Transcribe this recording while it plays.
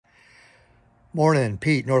Morning,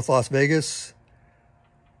 Pete, North Las Vegas.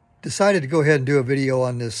 Decided to go ahead and do a video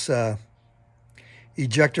on this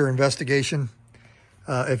ejector investigation.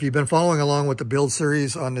 If you've been following along with the build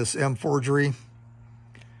series on this M forgery,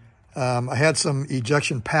 I had some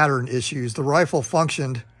ejection pattern issues. The rifle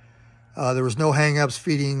functioned. There was no hang-ups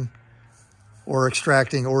feeding or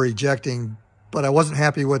extracting or ejecting, but I wasn't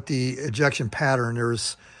happy with the ejection pattern. There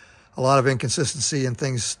was a lot of inconsistency and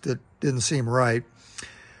things that didn't seem right.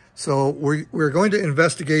 So we're going to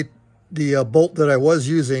investigate the bolt that I was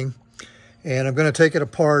using, and I'm going to take it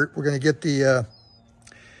apart. We're going to get the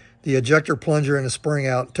ejector plunger and the spring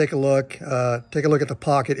out, take a look at the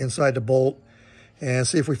pocket inside the bolt, and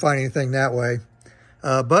see if we find anything that way.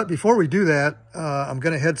 But before we do that, I'm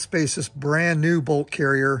going to headspace this brand new bolt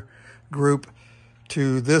carrier group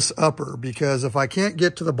to this upper, because if I can't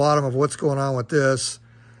get to the bottom of what's going on with this,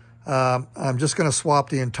 I'm just going to swap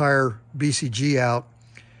the entire BCG out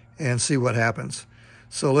and see what happens.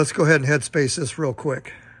 So let's go ahead and headspace this real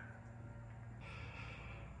quick.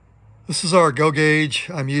 This is our go gauge.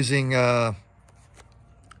 I'm using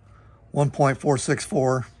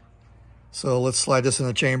 1.464. So let's slide this in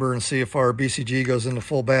the chamber and see if our BCG goes into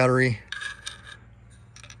full battery.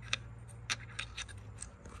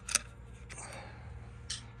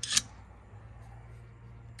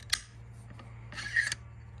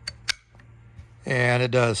 And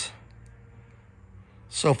it does.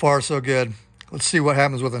 So far, so good. Let's see what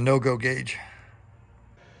happens with a no-go gauge.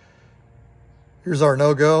 Here's our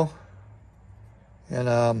no-go.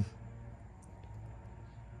 And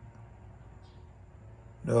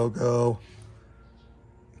no-go.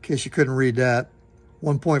 In case you couldn't read that,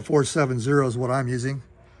 1.470 is what I'm using.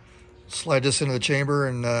 Slide this into the chamber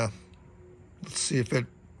and let's see if it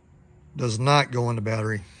does not go into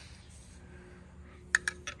battery.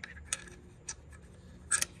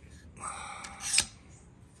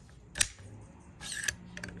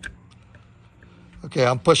 Okay,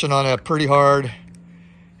 I'm pushing on that pretty hard,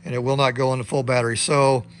 and it will not go into full battery.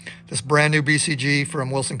 So this brand new BCG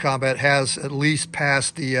from Wilson Combat has at least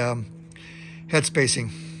passed the head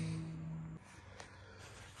spacing.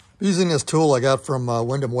 Using this tool I got from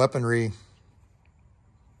Wyndham Weaponry,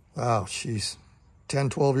 wow, geez,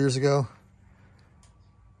 10, 12 years ago.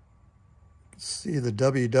 See the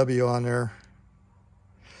WW on there.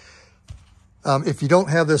 If you don't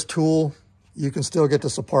have this tool, you can still get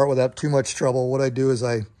this apart without too much trouble. What I do is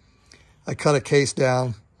I cut a case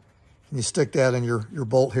down, and you stick that in your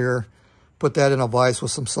bolt here, put that in a vise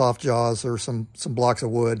with some soft jaws or some blocks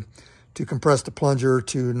of wood to compress the plunger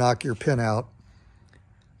to knock your pin out.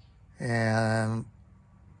 And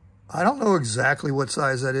I don't know exactly what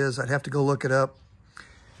size that is. I'd have to go look it up.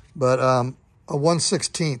 But a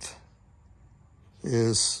 1/16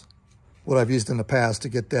 is what I've used in the past to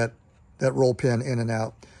get that roll pin in and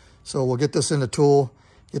out. So we'll get this in the tool,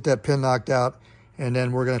 get that pin knocked out, and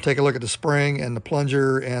then we're going to take a look at the spring and the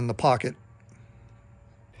plunger and the pocket.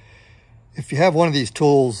 If you have one of these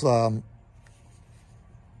tools, line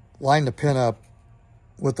the pin up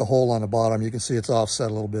with the hole on the bottom. You can see it's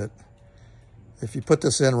offset a little bit. If you put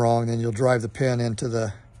this in wrong, then you'll drive the pin into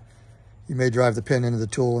the, you may drive the pin into the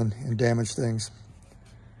tool and damage things.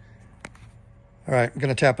 All right, I'm going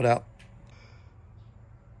to tap it out.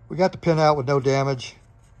 We got the pin out with no damage.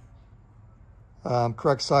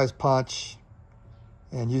 Correct size punch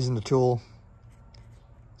and using the tool.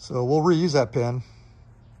 So we'll reuse that pin.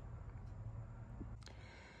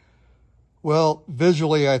 Well,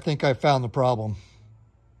 visually, I think I found the problem.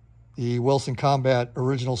 The Wilson Combat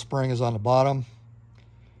original spring is on the bottom,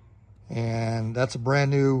 and that's a brand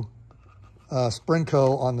new spring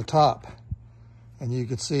co on the top. And you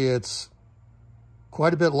can see it's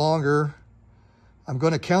quite a bit longer. I'm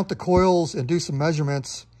going to count the coils and do some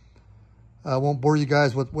measurements. I won't bore you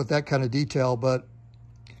guys with that kind of detail, but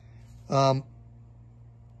yeah,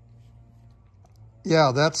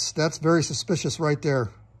 that's very suspicious right there.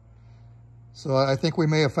 So I think we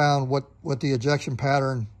may have found what the ejection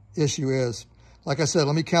pattern issue is. Like I said,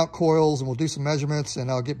 let me count coils and we'll do some measurements and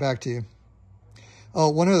I'll get back to you. Oh,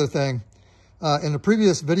 one other thing. In the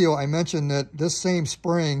previous video, I mentioned that this same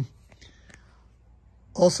spring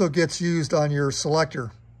also gets used on your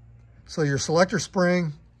selector. So your selector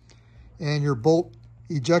spring and your bolt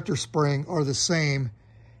ejector spring are the same,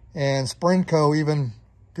 and Spring Co. even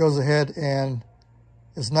goes ahead and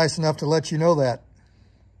is nice enough to let you know that.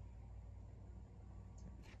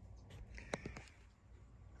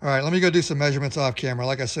 All right, let me go do some measurements off camera.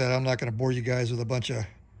 Like I said, I'm not going to bore you guys with a bunch of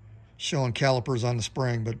showing calipers on the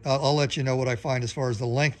spring, but I'll let you know what I find as far as the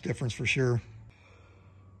length difference for sure.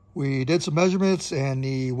 We did some measurements, and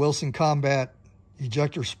the Wilson Combat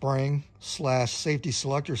ejector spring / safety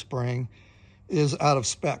selector spring is out of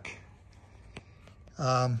spec.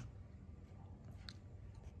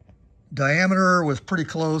 Diameter was pretty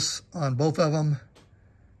close on both of them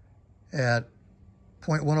at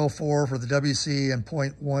 0.104 for the WC and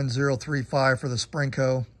 0.1035 for the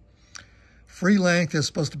Springco. Free length is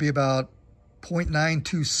supposed to be about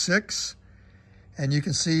 0.926, and you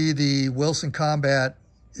can see the Wilson Combat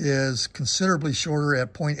is considerably shorter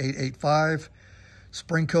at 0.885.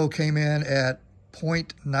 Springco came in at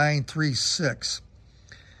 0.936.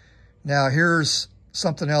 Now here's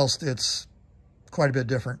something else that's quite a bit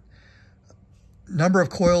different. Number of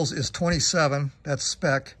coils is 27, that's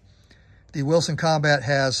spec. The Wilson Combat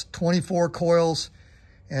has 24 coils,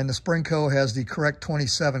 and the Springco has the correct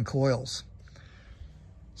 27 coils.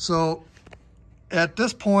 So at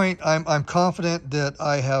this point, I'm confident that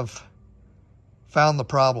I have found the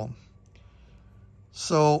problem.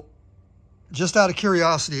 So just out of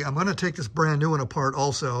curiosity, I'm going to take this brand new one apart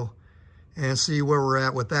also and see where we're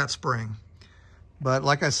at with that spring. But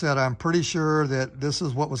like I said, I'm pretty sure that this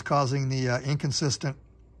is what was causing the inconsistent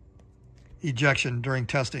ejection during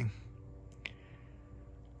testing.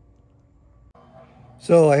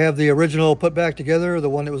 So I have the original put back together, the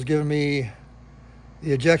one that was giving me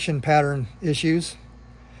the ejection pattern issues.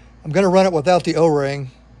 I'm going to run it without the O-ring,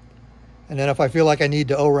 and then if I feel like I need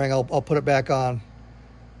the O-ring, I'll put it back on.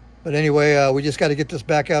 But anyway, we just got to get this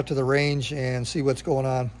back out to the range and see what's going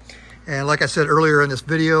on. And like I said earlier in this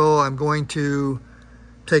video, I'm going to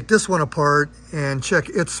take this one apart and check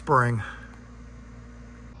its spring.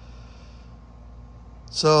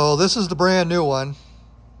 So this is the brand new one.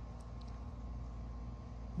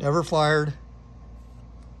 Never fired.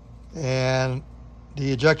 And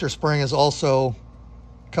the ejector spring is also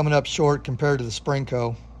coming up short compared to the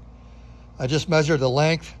Springco. I just measured the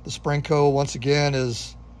length. The Springco, once again,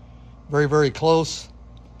 is very, very close.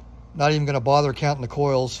 Not even going to bother counting the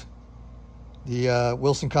coils. The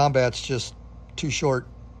Wilson Combat's just too short.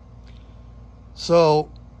 So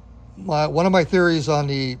one of my theories on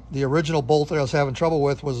the original bolt that I was having trouble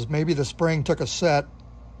with was maybe the spring took a set,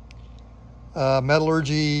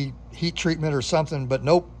 metallurgy, heat treatment or something, but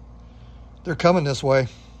nope, they're coming this way.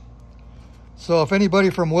 So if anybody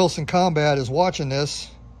from Wilson Combat is watching this,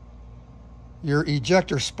 your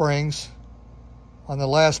ejector springs on the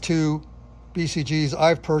last two BCGs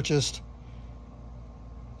I've purchased,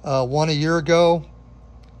 one a year ago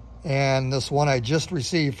and this one I just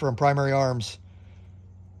received from Primary Arms,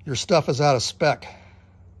 your stuff is out of spec.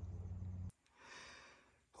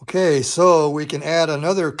 Okay, so we can add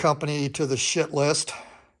another company to the shit list.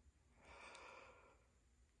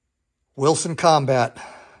 Wilson Combat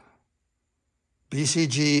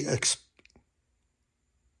BCG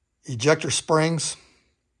ejector springs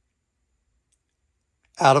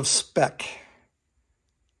out of spec.